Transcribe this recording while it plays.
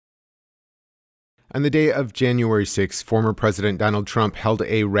On the day of January 6, former President Donald Trump held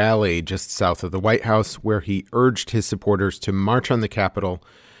a rally just south of the White House where he urged his supporters to march on the Capitol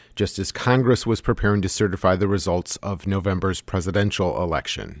just as Congress was preparing to certify the results of November's presidential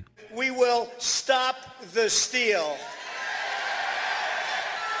election. We will stop the steal.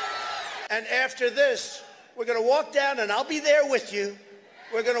 And after this, we're going to walk down, and I'll be there with you.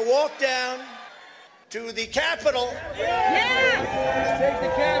 We're going to walk down to the Capitol. Yeah! Take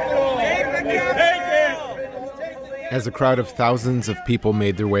the Capitol! Take the Capitol! As a crowd of thousands of people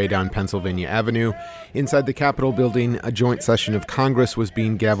made their way down Pennsylvania Avenue, inside the Capitol building, a joint session of Congress was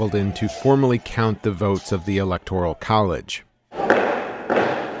being gavelled in to formally count the votes of the Electoral College.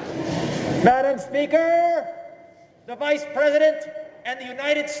 Madam Speaker, the Vice President, and the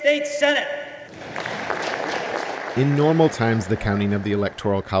United States Senate. In normal times, the counting of the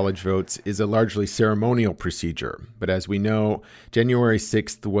Electoral College votes is a largely ceremonial procedure. But as we know, January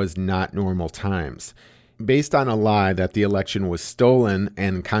 6th was not normal times. Based on a lie that the election was stolen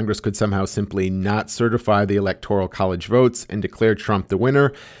and Congress could somehow simply not certify the Electoral College votes and declare Trump the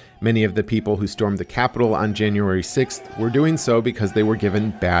winner, many of the people who stormed the Capitol on January 6th were doing so because they were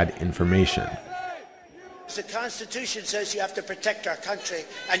given bad information. The Constitution says you have to protect our country,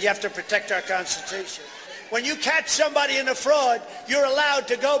 and you have to protect our Constitution. When you catch somebody in a fraud, you're allowed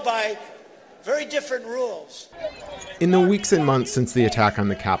to go by very different rules. In the weeks and months since the attack on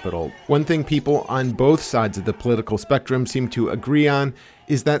the Capitol, one thing people on both sides of the political spectrum seem to agree on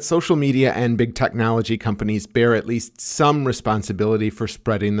is that social media and big technology companies bear at least some responsibility for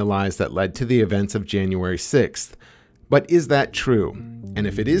spreading the lies that led to the events of January 6th. But is that true? And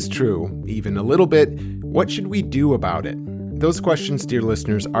if it is true, even a little bit, what should we do about it? Those questions, dear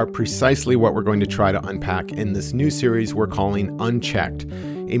listeners, are precisely what we're going to try to unpack in this new series we're calling Unchecked,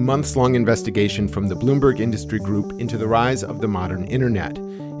 a months-long investigation from the Bloomberg Industry Group into the rise of the modern internet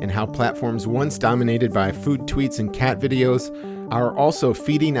and how platforms once dominated by food tweets and cat videos are also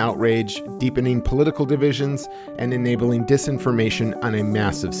feeding outrage, deepening political divisions, and enabling disinformation on a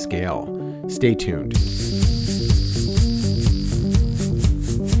massive scale. Stay tuned.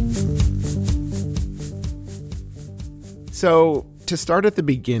 So, to start at the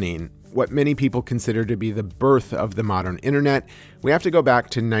beginning, what many people consider to be the birth of the modern internet, we have to go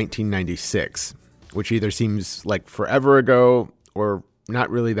back to 1996, which either seems like forever ago or not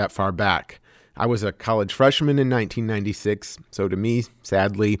really that far back. I was a college freshman in 1996, so to me,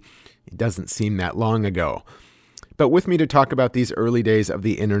 sadly, it doesn't seem that long ago. But with me to talk about these early days of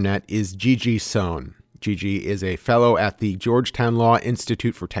the internet is Gigi Sohn. Gigi is a fellow at the Georgetown Law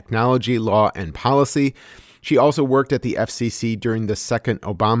Institute for Technology, Law, and Policy. She also worked at the FCC during the second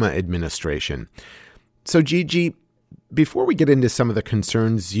Obama administration. So Gigi, before we get into some of the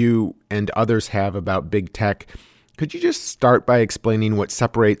concerns you and others have about big tech, could you just start by explaining what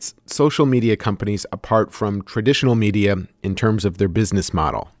separates social media companies apart from traditional media in terms of their business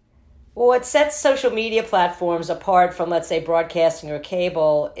model? Well, what sets social media platforms apart from, let's say, broadcasting or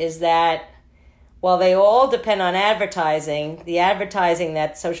cable is that while they all depend on advertising, the advertising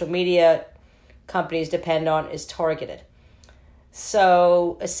that social media companies depend on is targeted.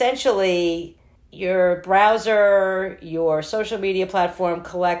 So essentially, your browser, your social media platform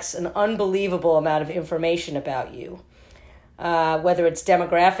collects an unbelievable amount of information about you. Whether it's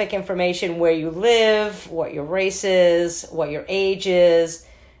demographic information, where you live, what your race is, what your age is.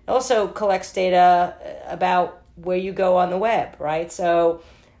 It also collects data about where you go on the web, right? So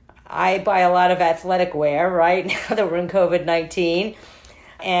I buy a lot of athletic wear, right, now that we're in COVID-19.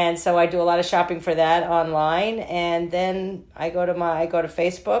 And so I do a lot of shopping for that online, and then I go to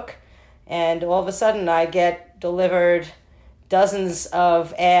Facebook, and all of a sudden I get delivered dozens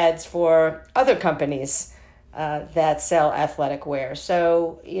of ads for other companies that sell athletic wear.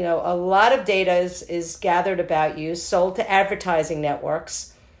 So, a lot of data is gathered about you, sold to advertising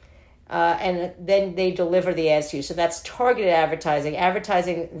networks, and then they deliver the ads to you. So that's targeted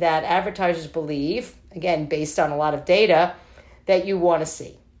advertising that advertisers believe, again, based on a lot of data, that you want to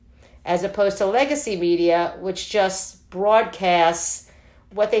see, as opposed to legacy media, which just broadcasts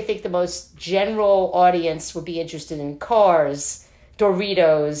what they think the most general audience would be interested in: cars,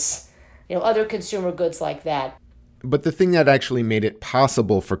 Doritos, other consumer goods like that. But the thing that actually made it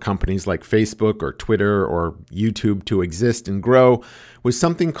possible for companies like Facebook or Twitter or YouTube to exist and grow was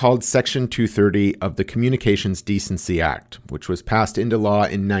something called Section 230 of the Communications Decency Act, which was passed into law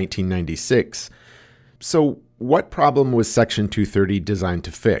in 1996. So what problem was Section 230 designed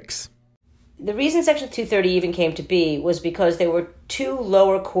to fix? The reason Section 230 even came to be was because there were two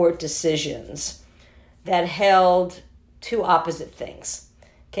lower court decisions that held two opposite things.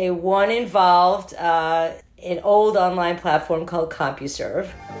 Okay, one involved an old online platform called CompuServe.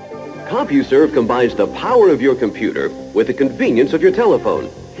 CompuServe combines the power of your computer with the convenience of your telephone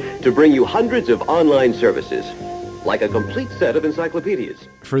to bring you hundreds of online services, like a complete set of encyclopedias.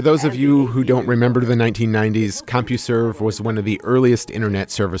 For those of you who don't remember the 1990s, CompuServe was one of the earliest internet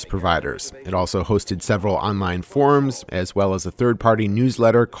service providers. It also hosted several online forums, as well as a third-party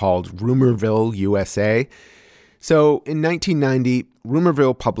newsletter called Rumorville USA. So in 1990,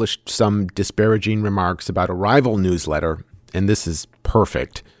 Rumorville published some disparaging remarks about a rival newsletter, and this is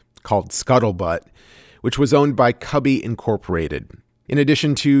perfect, called Scuttlebutt, which was owned by Cubby Incorporated. In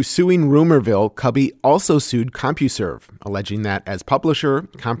addition to suing Rumorville, Cubby also sued CompuServe, alleging that as publisher,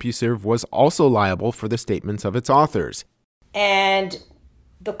 CompuServe was also liable for the statements of its authors. And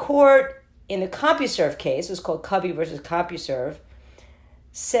the court in the CompuServe case, it was called Cubby versus CompuServe,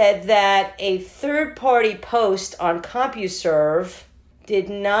 said that a third-party post on CompuServe did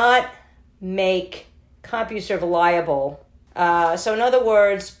not make CompuServe liable. So in other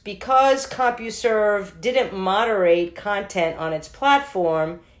words, because CompuServe didn't moderate content on its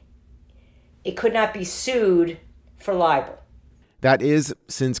platform, it could not be sued for libel. That is,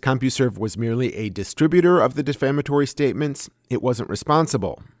 since CompuServe was merely a distributor of the defamatory statements, it wasn't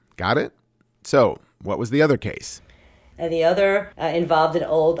responsible. Got it? So, what was the other case? And the other involved an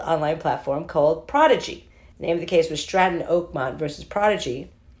old online platform called Prodigy. The name of the case was Stratton Oakmont versus Prodigy.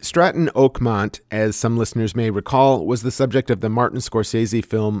 Stratton Oakmont, as some listeners may recall, was the subject of the Martin Scorsese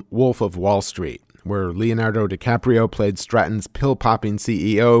film Wolf of Wall Street, where Leonardo DiCaprio played Stratton's pill-popping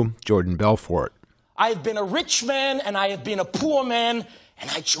CEO, Jordan Belfort. I have been a rich man and I have been a poor man,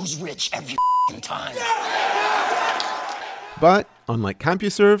 and I choose rich every time. But, unlike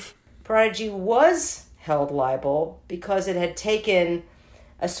CompuServe, Prodigy was held liable because it had taken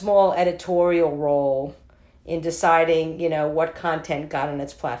a small editorial role in deciding, what content got on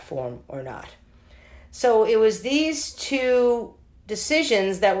its platform or not. So it was these two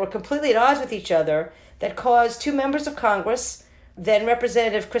decisions that were completely at odds with each other that caused two members of Congress, then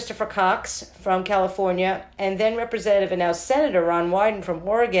Representative Christopher Cox from California, and then Representative and now Senator Ron Wyden from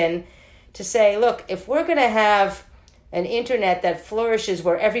Oregon, to say, look, if we're going to have an internet that flourishes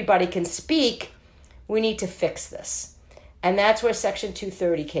where everybody can speak, we need to fix this. And that's where Section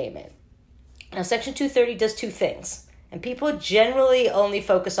 230 came in. Now, Section 230 does two things, and people generally only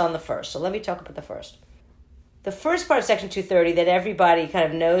focus on the first. So let me talk about the first. The first part of Section 230 that everybody kind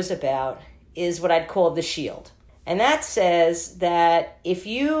of knows about is what I'd call the shield. And that says that if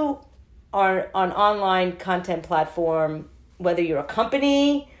you are an online content platform, whether you're a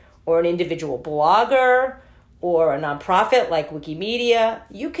company or an individual blogger or a nonprofit like Wikimedia,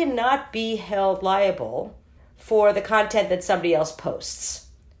 you cannot be held liable for the content that somebody else posts.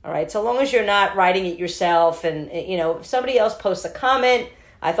 All right, so long as you're not writing it yourself and, if somebody else posts a comment,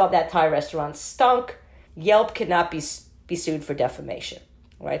 I thought that Thai restaurant stunk, Yelp cannot be sued for defamation.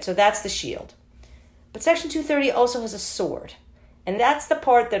 All right, so that's the shield. But Section 230 also has a sword, and that's the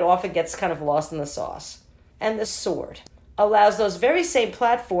part that often gets kind of lost in the sauce. And the sword allows those very same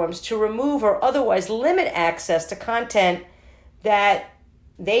platforms to remove or otherwise limit access to content that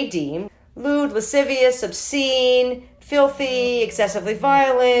they deem lewd, lascivious, obscene, filthy, excessively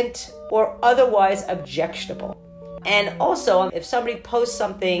violent, or otherwise objectionable. And also, if somebody posts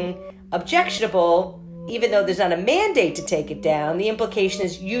something objectionable, even though there's not a mandate to take it down, the implication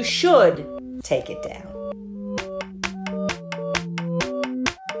is you should take it down.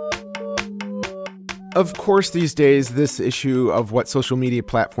 Of course, these days, this issue of what social media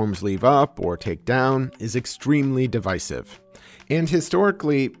platforms leave up or take down is extremely divisive. And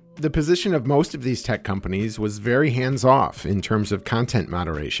historically, the position of most of these tech companies was very hands-off in terms of content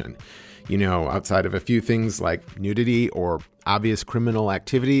moderation. Outside of a few things like nudity or obvious criminal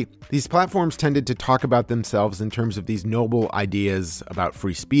activity, these platforms tended to talk about themselves in terms of these noble ideas about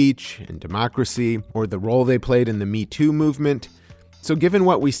free speech and democracy, or the role they played in the Me Too movement. So given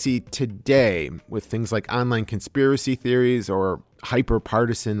what we see today with things like online conspiracy theories or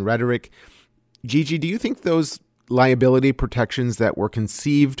hyper-partisan rhetoric, Gigi, do you think those liability protections that were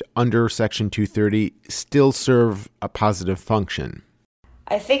conceived under Section 230 still serve a positive function?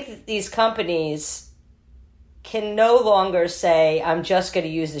 I think that these companies can no longer say, I'm just going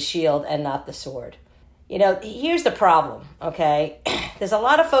to use the shield and not the sword. Here's the problem, okay? There's a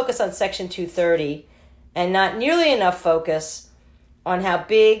lot of focus on Section 230 and not nearly enough focus on how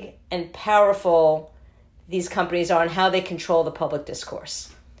big and powerful these companies are and how they control the public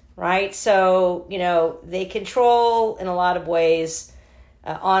discourse, right? So, they control in a lot of ways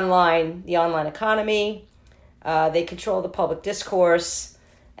the online economy. They control the public discourse,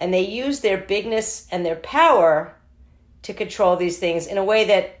 and they use their bigness and their power to control these things in a way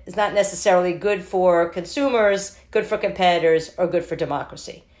that is not necessarily good for consumers, good for competitors, or good for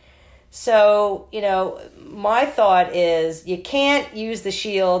democracy. So, my thought is you can't use the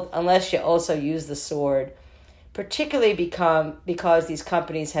shield unless you also use the sword, particularly because these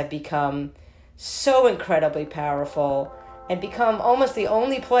companies have become so incredibly powerful and become almost the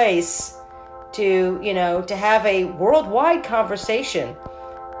only place to have a worldwide conversation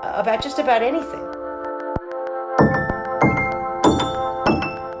about just about anything.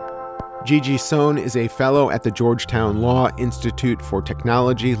 Gigi Sohn is a fellow at the Georgetown Law Institute for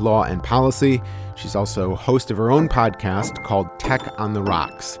Technology, Law, and Policy. She's also host of her own podcast called Tech on the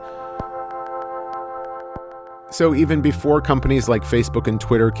Rocks. So even before companies like Facebook and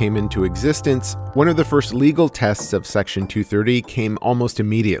Twitter came into existence, one of the first legal tests of Section 230 came almost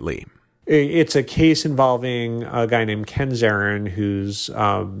immediately. It's a case involving a guy named Ken Zarin, who's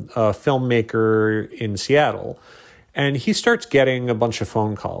a filmmaker in Seattle. And he starts getting a bunch of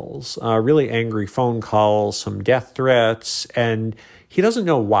phone calls, really angry phone calls, some death threats, and he doesn't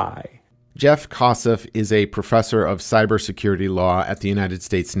know why. Jeff Kosseff is a professor of cybersecurity law at the United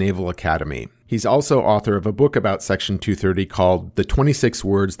States Naval Academy. He's also author of a book about Section 230 called The 26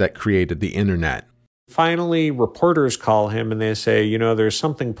 Words That Created the Internet. Finally, reporters call him and they say, there's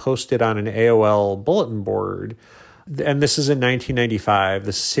something posted on an AOL bulletin board. And this is in 1995.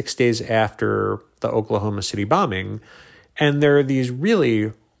 This is 6 days after the Oklahoma City bombing. And there are these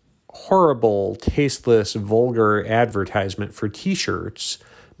really horrible, tasteless, vulgar advertisement for T-shirts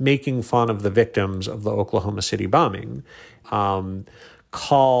making fun of the victims of the Oklahoma City bombing.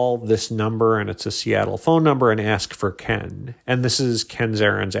 Call this number, and it's a Seattle phone number, and ask for Ken. And this is Ken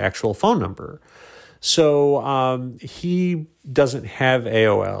Zarin's actual phone number. So he doesn't have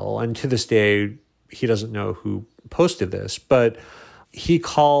AOL, and to this day, he doesn't know who posted this, but he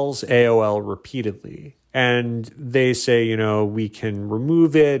calls AOL repeatedly. And they say, we can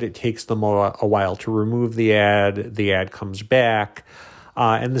remove it. It takes them a while to remove the ad. The ad comes back.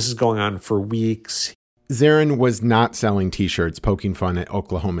 And this is going on for weeks. Zarin was not selling T-shirts poking fun at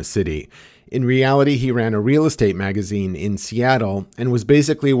Oklahoma City. In reality, he ran a real estate magazine in Seattle and was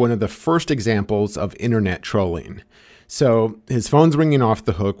basically one of the first examples of internet trolling. So his phone's ringing off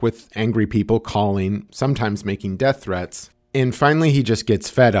the hook with angry people calling, sometimes making death threats. And finally, he just gets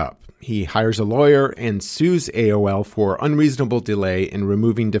fed up. He hires a lawyer and sues AOL for unreasonable delay in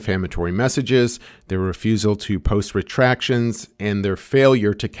removing defamatory messages, their refusal to post retractions, and their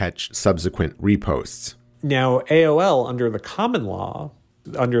failure to catch subsequent reposts. Now, AOL, under the common law,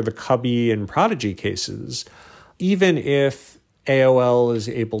 under the Cubby and Prodigy cases, even if AOL is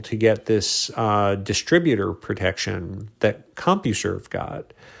able to get this distributor protection that CompuServe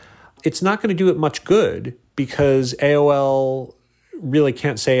got, it's not going to do it much good because AOL really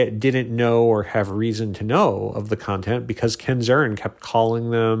can't say it didn't know or have reason to know of the content because Ken Zarin kept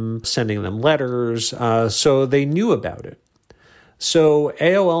calling them, sending them letters, so they knew about it. So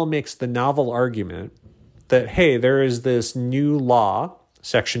AOL makes the novel argument that, hey, there is this new law,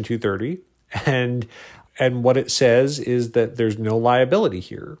 Section 230, and what it says is that there's no liability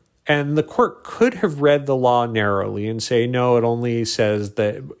here. And the court could have read the law narrowly and say, no, it only says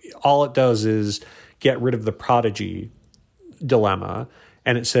that all it does is get rid of the Prodigy dilemma,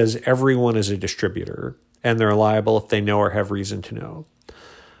 and it says everyone is a distributor, and they're liable if they know or have reason to know.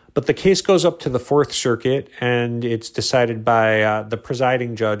 But the case goes up to the Fourth Circuit, and it's decided by the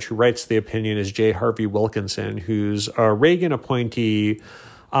presiding judge who writes the opinion is J. Harvey Wilkinson, who's a Reagan appointee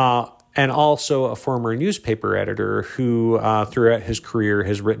and also a former newspaper editor who throughout his career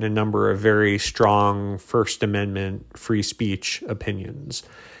has written a number of very strong First Amendment free speech opinions.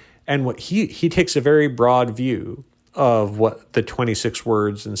 And what he takes a very broad view of what the 26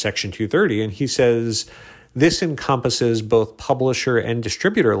 words in Section 230, and he says this encompasses both publisher and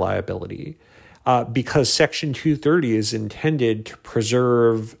distributor liability because Section 230 is intended to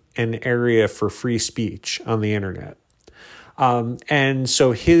preserve an area for free speech on the internet. And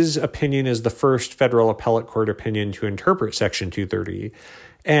so his opinion is the first federal appellate court opinion to interpret Section 230.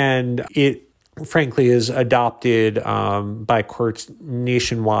 And it, frankly, is adopted by courts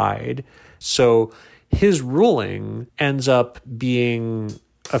nationwide. So his ruling ends up being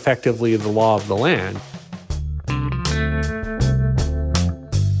effectively the law of the land.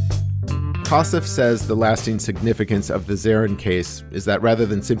 Kosseff says the lasting significance of the Zarin case is that rather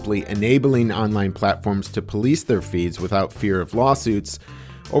than simply enabling online platforms to police their feeds without fear of lawsuits,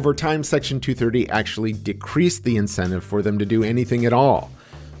 over time Section 230 actually decreased the incentive for them to do anything at all.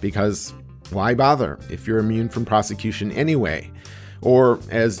 Because why bother if you're immune from prosecution anyway? Or,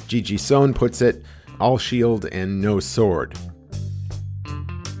 as Gigi Sohn puts it, all shield and no sword.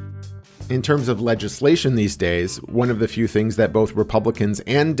 In terms of legislation these days, one of the few things that both Republicans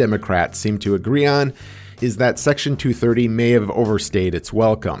and Democrats seem to agree on is that Section 230 may have overstayed its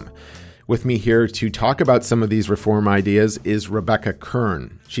welcome. With me here to talk about some of these reform ideas is Rebecca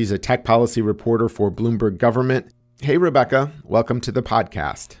Kern. She's a tech policy reporter for Bloomberg Government. Hey, Rebecca, welcome to the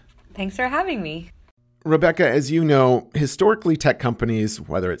podcast. Thanks for having me. Rebecca, as you know, historically tech companies,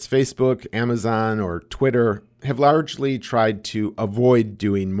 whether it's Facebook, Amazon, or Twitter, have largely tried to avoid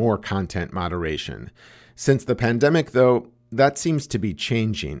doing more content moderation. Since the pandemic, though, that seems to be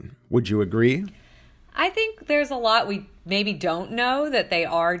changing. Would you agree? I think there's a lot we maybe don't know that they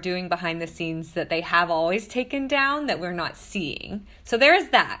are doing behind the scenes that they have always taken down that we're not seeing. So there is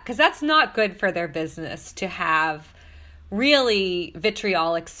that, because that's not good for their business to have really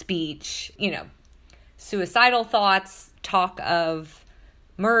vitriolic speech, suicidal thoughts, talk of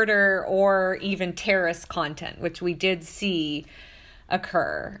murder, or even terrorist content, which we did see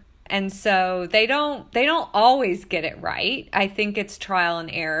occur. And so they don't always get it right. I think it's trial and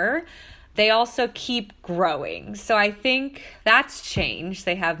error. They also keep growing. So I think that's changed.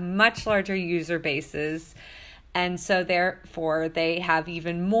 They have much larger user bases. And so therefore they have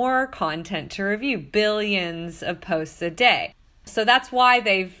even more content to review, billions of posts a day. So that's why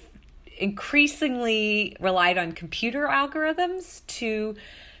they've increasingly relied on computer algorithms to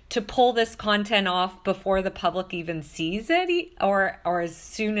pull this content off before the public even sees it, or as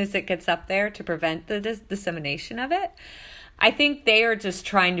soon as it gets up there, to prevent the dissemination of it. I think they are just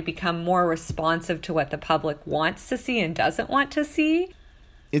trying to become more responsive to what the public wants to see and doesn't want to see.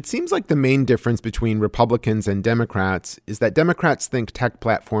 It seems like the main difference between Republicans and Democrats is that Democrats think tech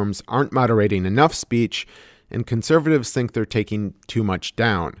platforms aren't moderating enough speech, and conservatives think they're taking too much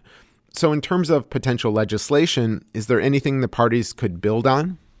down. So in terms of potential legislation, is there anything the parties could build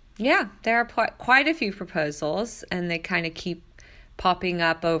on? Yeah, there are quite a few proposals, and they kind of keep popping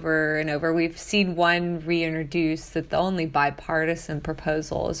up over and over. We've seen one reintroduced that the only bipartisan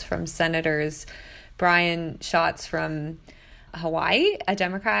proposal is from Senators Brian Schatz from Hawaii, a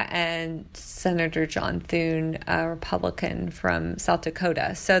Democrat, and Senator John Thune, a Republican from South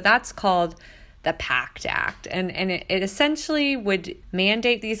Dakota. So that's called the PACT Act. And it essentially would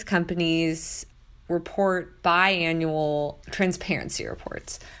mandate these companies report biannual transparency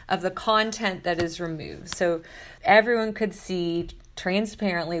reports of the content that is removed. So everyone could see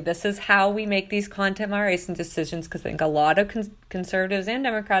transparently, this is how we make these content moderation decisions, because I think a lot of conservatives and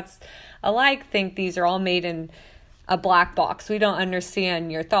Democrats alike think these are all made in a black box. We don't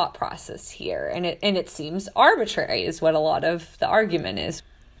understand your thought process here. And it seems arbitrary is what a lot of the argument is.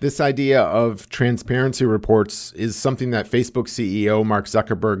 This idea of transparency reports is something that Facebook CEO Mark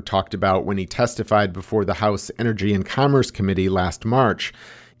Zuckerberg talked about when he testified before the House Energy and Commerce Committee last March,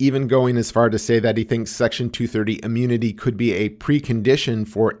 even going as far to say that he thinks Section 230 immunity could be a precondition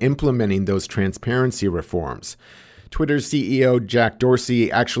for implementing those transparency reforms. Twitter's CEO Jack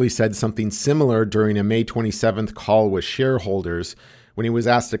Dorsey actually said something similar during a May 27th call with shareholders when he was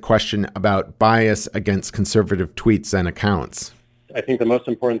asked a question about bias against conservative tweets and accounts. I think the most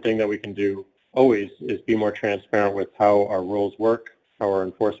important thing that we can do always is be more transparent with how our rules work, how our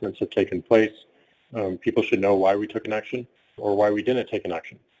enforcements have taken place. People should know why we took an action or why we didn't take an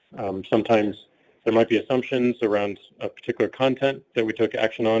action. Sometimes there might be assumptions around a particular content that we took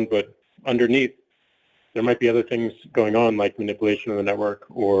action on, but underneath there might be other things going on, like manipulation of the network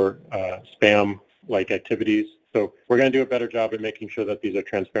or spam-like activities. So we're going to do a better job at making sure that these are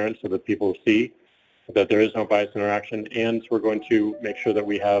transparent so that people see that there is no bias in our action, and we're going to make sure that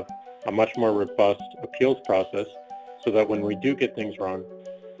we have a much more robust appeals process so that when we do get things wrong,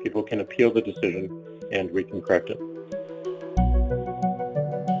 people can appeal the decision and we can correct it.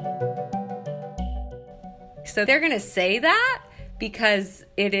 So they're going to say that because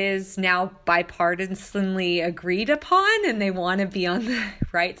it is now bipartisanly agreed upon and they want to be on the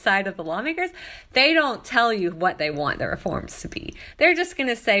right side of the lawmakers. They don't tell you what they want the reforms to be. They're just going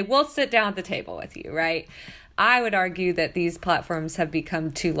to say, we'll sit down at the table with you, right? I would argue that these platforms have become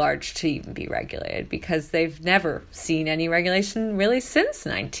too large to even be regulated because they've never seen any regulation really since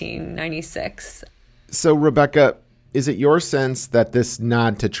 1996. So, Rebecca, is it your sense that this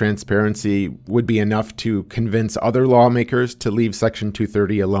nod to transparency would be enough to convince other lawmakers to leave Section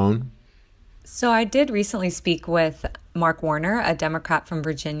 230 alone? So I did recently speak with Mark Warner, a Democrat from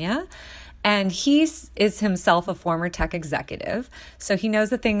Virginia, and he is himself a former tech executive. So he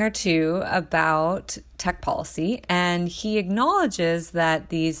knows a thing or two about tech policy, and he acknowledges that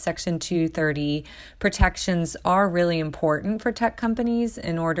these Section 230 protections are really important for tech companies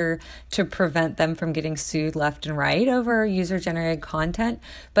in order to prevent them from getting sued left and right over user-generated content.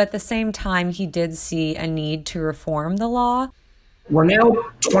 But at the same time, he did see a need to reform the law. We're now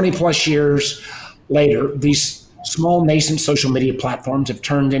 20 plus years later. These small nascent social media platforms have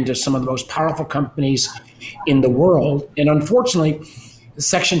turned into some of the most powerful companies in the world. And unfortunately,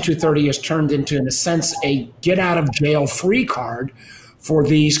 Section 230 has turned into, in a sense, a get-out-of-jail-free card for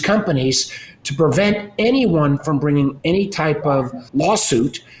these companies to prevent anyone from bringing any type of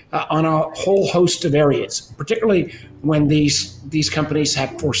lawsuit on a whole host of areas, particularly when these companies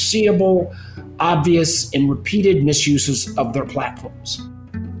have foreseeable, obvious, and repeated misuses of their platforms.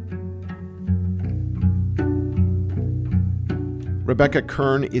 Rebecca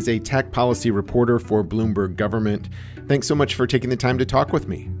Kern is a tech policy reporter for Bloomberg Government. Thanks so much for taking the time to talk with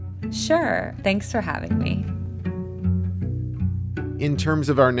me. Sure. Thanks for having me. In terms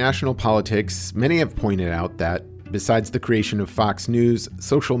of our national politics, many have pointed out that besides the creation of Fox News,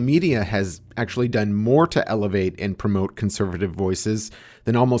 social media has actually done more to elevate and promote conservative voices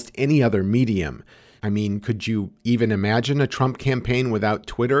than almost any other medium. I mean, could you even imagine a Trump campaign without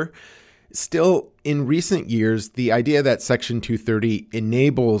Twitter? Still, in recent years, the idea that Section 230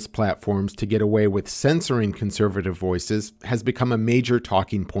 enables platforms to get away with censoring conservative voices has become a major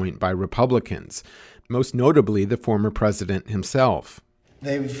talking point by Republicans, most notably the former president himself.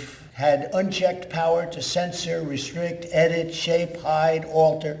 They've had unchecked power to censor, restrict, edit, shape, hide,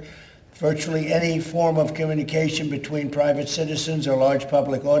 alter virtually any form of communication between private citizens or large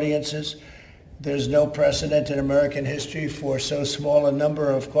public audiences. There's no precedent in American history for so small a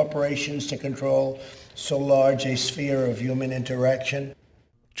number of corporations to control so large a sphere of human interaction.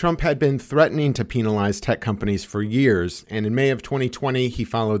 Trump had been threatening to penalize tech companies for years, and in May of 2020, he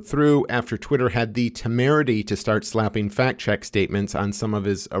followed through after Twitter had the temerity to start slapping fact-check statements on some of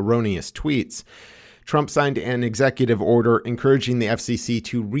his erroneous tweets. Trump signed an executive order encouraging the FCC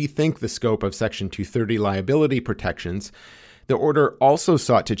to rethink the scope of Section 230 liability protections. The order also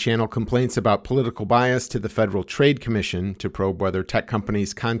sought to channel complaints about political bias to the Federal Trade Commission to probe whether tech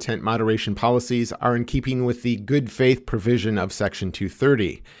companies' content moderation policies are in keeping with the good faith provision of Section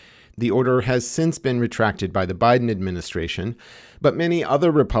 230. The order has since been retracted by the Biden administration, but many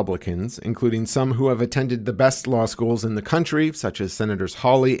other Republicans, including some who have attended the best law schools in the country, such as Senators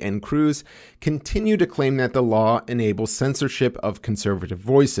Hawley and Cruz, continue to claim that the law enables censorship of conservative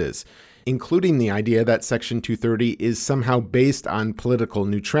voices, including the idea that Section 230 is somehow based on political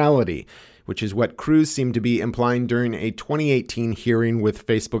neutrality, which is what Cruz seemed to be implying during a 2018 hearing with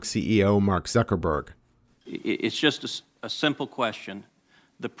Facebook CEO Mark Zuckerberg. It's just a simple question.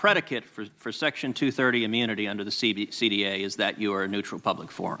 The predicate for Section 230 immunity under the CDA is that you are a neutral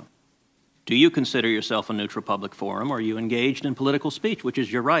public forum. Do you consider yourself a neutral public forum, or are you engaged in political speech, which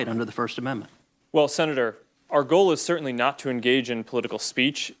is your right under the First Amendment? Well, Senator, our goal is certainly not to engage in political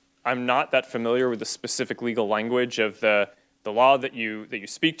speech. I'm not that familiar with the specific legal language of the law that you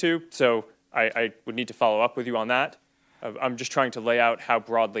speak to, so I would need to follow up with you on that. I'm just trying to lay out how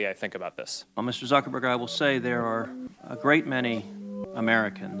broadly I think about this. Well, Mr. Zuckerberg, I will say there are a great many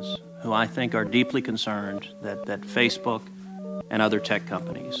Americans who I think are deeply concerned that Facebook and other tech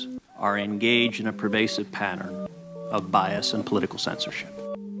companies are engaged in a pervasive pattern of bias and political censorship.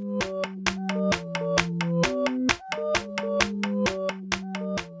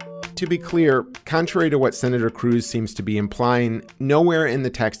 To be clear, contrary to what Senator Cruz seems to be implying, nowhere in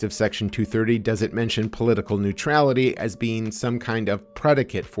the text of Section 230 does it mention political neutrality as being some kind of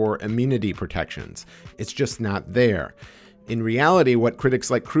predicate for immunity protections. It's just not there. In reality, what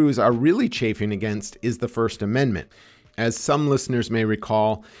critics like Cruz are really chafing against is the First Amendment. As some listeners may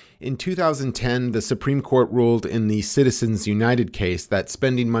recall, in 2010, the Supreme Court ruled in the Citizens United case that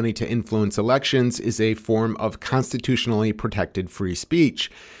spending money to influence elections is a form of constitutionally protected free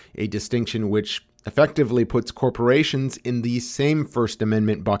speech, a distinction which effectively puts corporations in the same First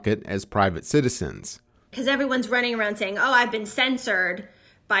Amendment bucket as private citizens. Because everyone's running around saying, oh, I've been censored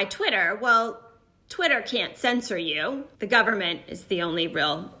by Twitter. Well, Twitter can't censor you. The government is the only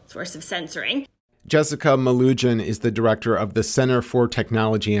real source of censoring. Jessica Malujan is the director of the Center for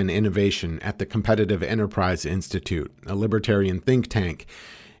Technology and Innovation at the Competitive Enterprise Institute, a libertarian think tank.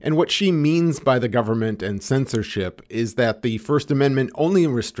 And what she means by the government and censorship is that the First Amendment only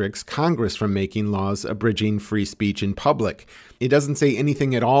restricts Congress from making laws abridging free speech in public. It doesn't say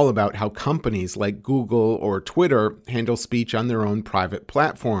anything at all about how companies like Google or Twitter handle speech on their own private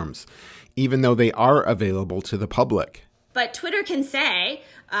platforms, even though they are available to the public. But Twitter can say,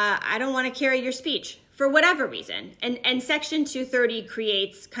 I don't want to carry your speech for whatever reason. And Section 230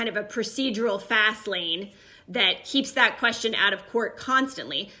 creates kind of a procedural fast lane that keeps that question out of court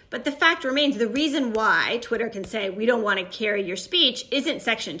constantly. But the fact remains, the reason why Twitter can say we don't want to carry your speech isn't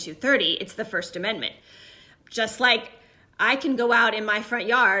Section 230, it's the First Amendment. Just like I can go out in my front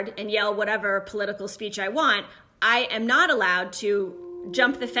yard and yell whatever political speech I want, I am not allowed to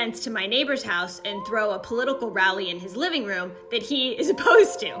jump the fence to my neighbor's house and throw a political rally in his living room that he is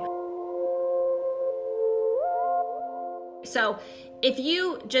opposed to. So If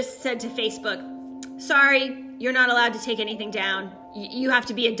you just said to Facebook, sorry, you're not allowed to take anything down, you have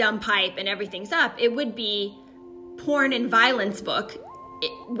to be a dumb pipe and everything's up, it would be porn and violence book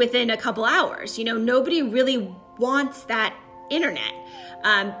within a couple hours. You know, nobody really wants that internet.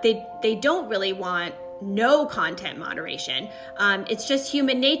 They don't really want no content moderation. It's just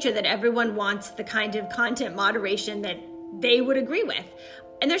human nature that everyone wants the kind of content moderation that they would agree with.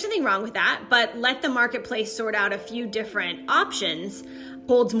 And there's nothing wrong with that, but let the marketplace sort out a few different options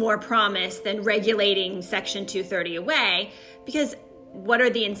holds more promise than regulating Section 230 away, because what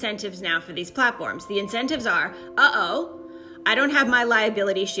are the incentives now for these platforms? The incentives are, I don't have my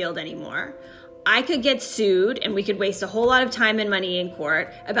liability shield anymore. I could get sued and we could waste a whole lot of time and money in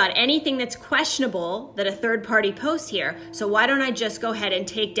court about anything that's questionable that a third party posts here. So why don't I just go ahead and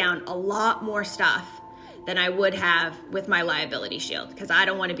take down a lot more stuff than I would have with my liability shield, because I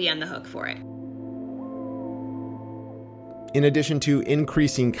don't want to be on the hook for it. In addition to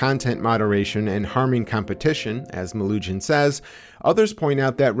increasing content moderation and harming competition, as Malugin says, others point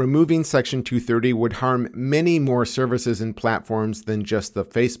out that removing Section 230 would harm many more services and platforms than just the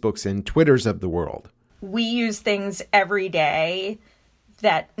Facebooks and Twitters of the world. We use things every day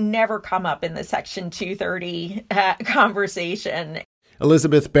that never come up in the Section 230 conversation.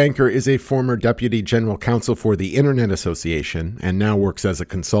 Elizabeth Banker is a former Deputy General Counsel for the Internet Association and now works as a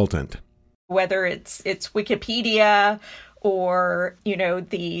consultant. Whether it's Wikipedia or, you know,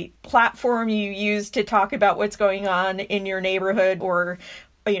 the platform you use to talk about what's going on in your neighborhood, or,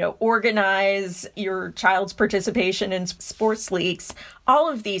 you know, organize your child's participation in sports leagues, all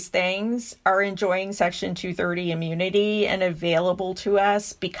of these things are enjoying Section 230 immunity and available to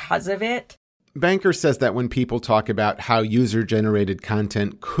us because of it. Banker says that when people talk about how user-generated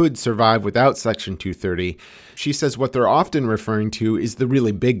content could survive without Section 230, she says what they're often referring to is the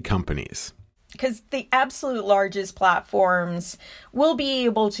really big companies. Because the absolute largest platforms will be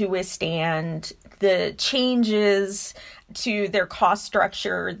able to withstand the changes to their cost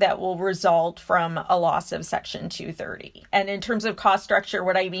structure that will result from a loss of Section 230. And in terms of cost structure,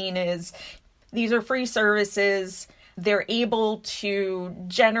 what I mean is these are free services. They're able to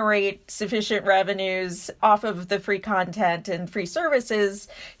generate sufficient revenues off of the free content and free services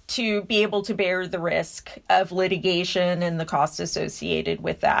to be able to bear the risk of litigation and the costs associated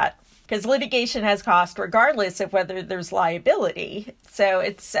with that. Because litigation has cost regardless of whether there's liability. So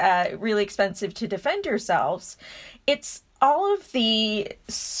it's really expensive to defend yourselves. It's all of the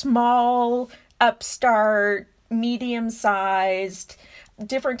small, upstart, medium-sized,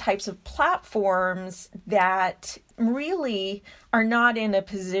 different types of platforms that really are not in a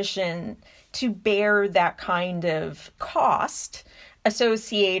position to bear that kind of cost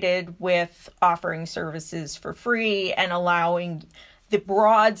associated with offering services for free and allowing the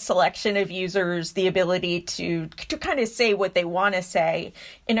broad selection of users the ability to kind of say what they want to say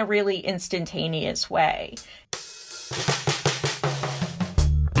in a really instantaneous way.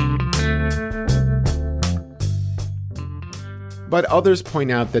 But others point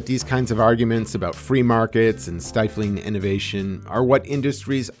out that these kinds of arguments about free markets and stifling innovation are what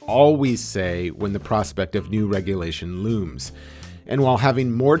industries always say when the prospect of new regulation looms. And while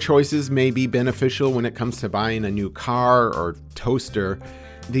having more choices may be beneficial when it comes to buying a new car or toaster,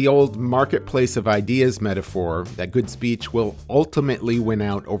 the old marketplace of ideas metaphor that good speech will ultimately win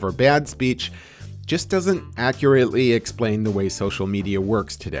out over bad speech just doesn't accurately explain the way social media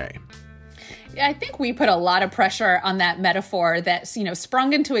works today. I think we put a lot of pressure on that metaphor that, you know,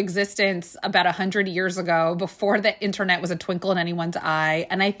 sprung into existence about 100 years ago before the internet was a twinkle in anyone's eye.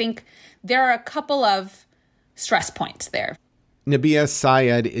 And I think there are a couple of stress points there. Nabia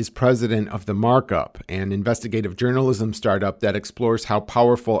Syed is president of The Markup, an investigative journalism startup that explores how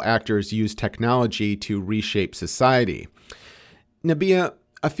powerful actors use technology to reshape society. Nabia,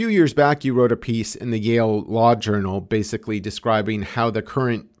 a few years back, you wrote a piece in the Yale Law Journal basically describing how the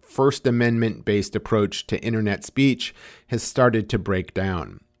current First Amendment-based approach to internet speech has started to break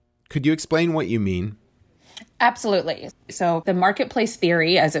down. Could you explain what you mean? Absolutely. So the marketplace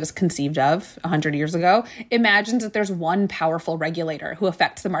theory, as it was conceived of 100 years ago, imagines that there's one powerful regulator who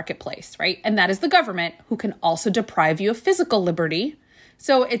affects the marketplace, right? And that is the government, who can also deprive you of physical liberty.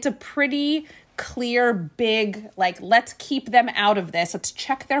 So it's a pretty clear, big, like, let's keep them out of this. Let's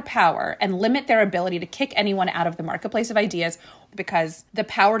check their power and limit their ability to kick anyone out of the marketplace of ideas, because the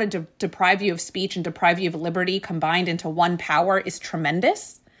power to deprive you of speech and deprive you of liberty combined into one power is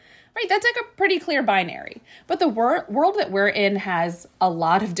tremendous. Right, that's like a pretty clear binary. But the world that we're in has a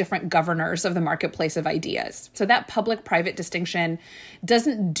lot of different governors of the marketplace of ideas. So that public-private distinction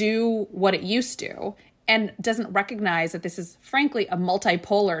doesn't do what it used to and doesn't recognize that this is, frankly, a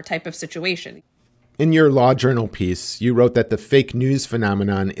multipolar type of situation. In your Law Journal piece, you wrote that the fake news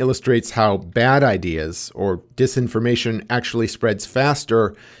phenomenon illustrates how bad ideas or disinformation actually spreads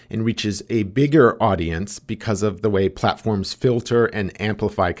faster and reaches a bigger audience because of the way platforms filter and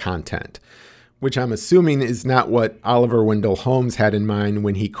amplify content, which I'm assuming is not what Oliver Wendell Holmes had in mind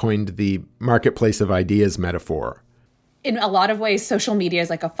when he coined the marketplace of ideas metaphor. In a lot of ways, social media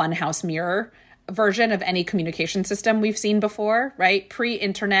is like a funhouse mirror version of any communication system we've seen before, right?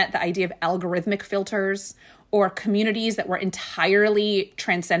 Pre-internet, the idea of algorithmic filters or communities that were entirely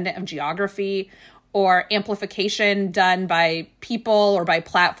transcendent of geography, or amplification done by people or by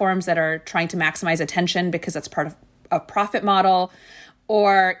platforms that are trying to maximize attention because it's part of a profit model,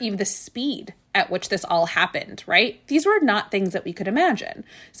 or even the speed at which this all happened, right? These were not things that we could imagine.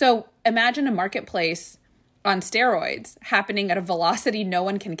 So imagine a marketplace on steroids happening at a velocity no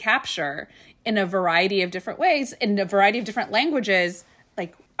one can capture in a variety of different ways, in a variety of different languages.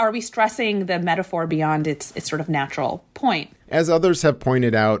 Like, are we stressing the metaphor beyond its sort of natural point? As others have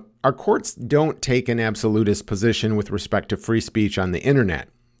pointed out, our courts don't take an absolutist position with respect to free speech on the internet.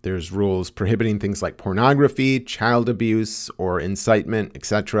 There's rules prohibiting things like pornography, child abuse, or incitement,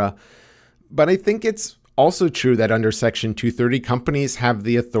 etc. But I think it's also true that under Section 230, companies have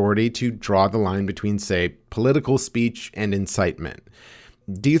the authority to draw the line between, say, political speech and incitement.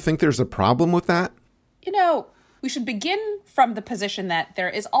 Do you think there's a problem with that? You know, we should begin from the position that there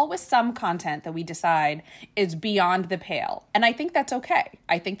is always some content that we decide is beyond the pale. And I think that's okay.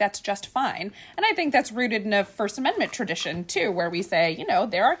 I think that's just fine. And I think that's rooted in a First Amendment tradition, too, where we say, you know,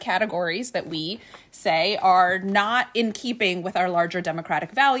 there are categories that we say are not in keeping with our larger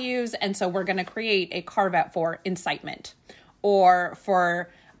democratic values. And so we're going to create a carve out for incitement or for,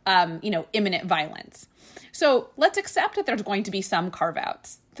 imminent violence. So let's accept that there's going to be some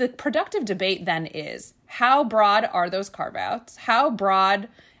carve-outs. The productive debate then is, how broad are those carve-outs? How broad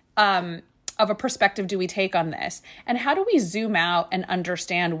of a perspective do we take on this? And how do we zoom out and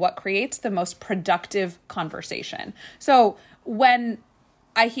understand what creates the most productive conversation? So when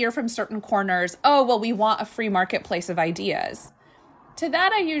I hear from certain corners, oh, well, we want a free marketplace of ideas. To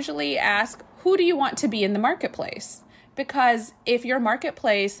that, I usually ask, who do you want to be in the marketplace? Because if your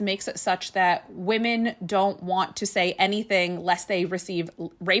marketplace makes it such that women don't want to say anything lest they receive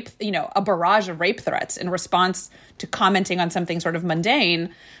rape, a barrage of rape threats in response to commenting on something sort of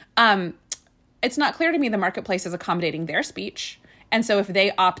mundane, it's not clear to me the marketplace is accommodating their speech. And so if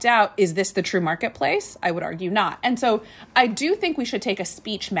they opt out, is this the true marketplace? I would argue not. And so I do think we should take a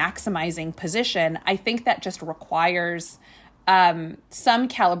speech maximizing position. I think that just requires some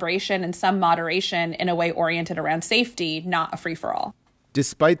calibration and some moderation in a way oriented around safety, not a free-for-all.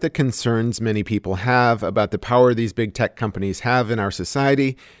 Despite the concerns many people have about the power these big tech companies have in our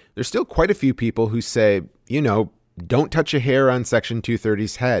society, there's still quite a few people who say, don't touch a hair on Section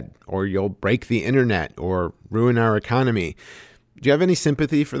 230's head, or you'll break the internet or ruin our economy. Do you have any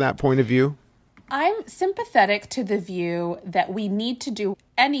sympathy for that point of view? I'm sympathetic to the view that we need to do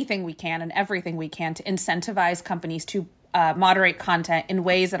anything we can and everything we can to incentivize companies to moderate content in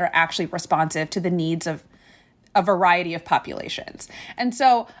ways that are actually responsive to the needs of a variety of populations. And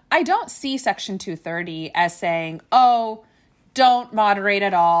so I don't see Section 230 as saying, oh, don't moderate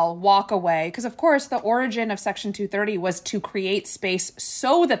at all, walk away. Because, of course, the origin of Section 230 was to create space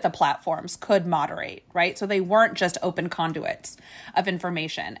so that the platforms could moderate, right? So they weren't just open conduits of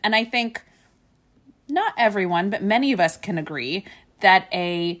information. And I think not everyone, but many of us can agree that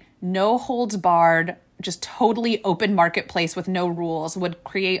a no-holds-barred, just totally open marketplace with no rules would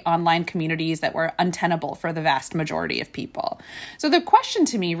create online communities that were untenable for the vast majority of people. So the question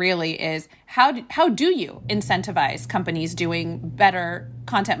to me really is, how do you incentivize companies doing better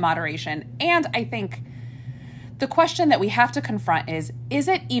content moderation? And I think the question that we have to confront is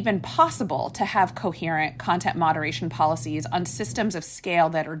it even possible to have coherent content moderation policies on systems of scale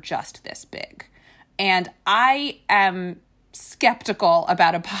that are just this big? And I am skeptical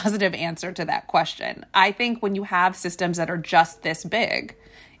about a positive answer to that question. I think when you have systems that are just this big,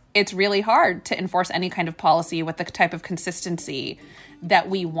 it's really hard to enforce any kind of policy with the type of consistency that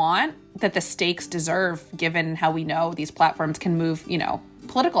we want, that the stakes deserve, given how we know these platforms can move,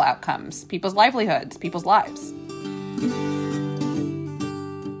 political outcomes, people's livelihoods, people's lives.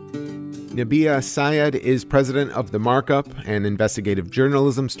 Nabiha Syed is president of The Markup, an investigative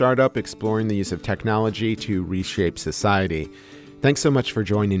journalism startup exploring the use of technology to reshape society. Thanks so much for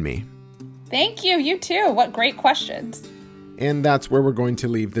joining me. Thank you. You too. What great questions. And that's where we're going to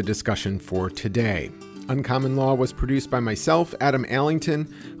leave the discussion for today. Uncommon Law was produced by myself, Adam Allington,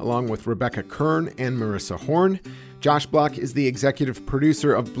 along with Rebecca Kern and Marissa Horn. Josh Block is the executive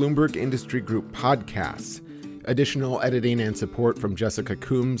producer of Bloomberg Industry Group podcasts. Additional editing and support from Jessica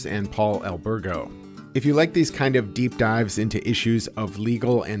Coombs and Paul Albergo. If you like these kind of deep dives into issues of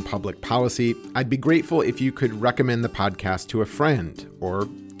legal and public policy, I'd be grateful if you could recommend the podcast to a friend or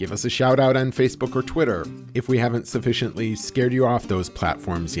give us a shout out on Facebook or Twitter if we haven't sufficiently scared you off those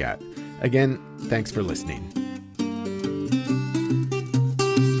platforms yet. Again, thanks for listening.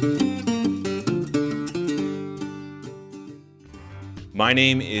 My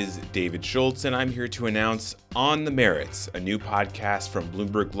name is David Schultz, and I'm here to announce On the Merits, a new podcast from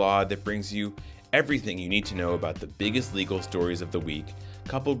Bloomberg Law that brings you everything you need to know about the biggest legal stories of the week,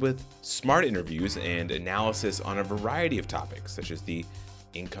 coupled with smart interviews and analysis on a variety of topics, such as the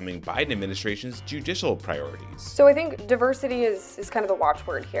incoming Biden administration's judicial priorities. So I think diversity is kind of the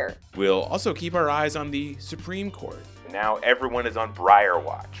watchword here. We'll also keep our eyes on the Supreme Court. Now everyone is on Breyer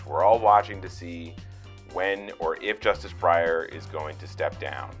watch. We're all watching to see when or if Justice Breyer is going to step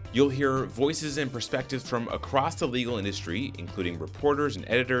down. You'll hear voices and perspectives from across the legal industry, including reporters and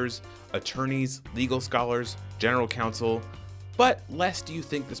editors, attorneys, legal scholars, general counsel. But lest you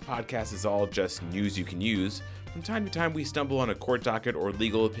think this podcast is all just news you can use, from time to time we stumble on a court docket or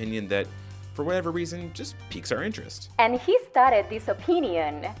legal opinion that, for whatever reason, just piques our interest. And he started this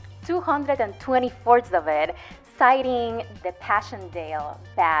opinion, 224th of it, citing the Passchendaele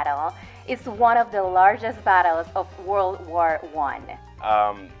battle. It's one of the largest battles of World War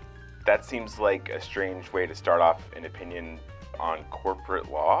I. That seems like a strange way to start off an opinion on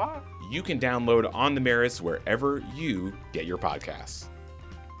corporate law. You can download On the Merits wherever you get your podcasts.